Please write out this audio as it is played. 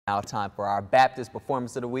Now time for our Baptist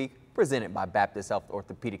Performance of the Week, presented by Baptist Health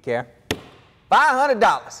Orthopedic Care.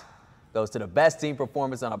 $500 goes to the best team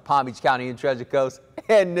performance on a Palm Beach County and Treasure Coast.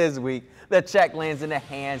 And this week, the check lands in the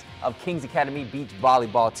hands of Kings Academy Beach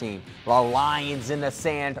Volleyball team. The Lions in the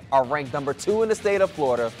Sand are ranked number 2 in the state of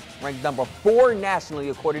Florida, ranked number 4 nationally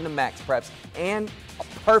according to Max Preps, and a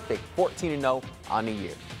perfect 14-0 on the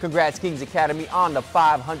year. Congrats Kings Academy on the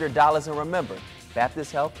 $500, and remember,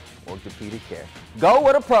 Baptist Health Orthopedic Care. Go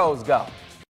where the pros go.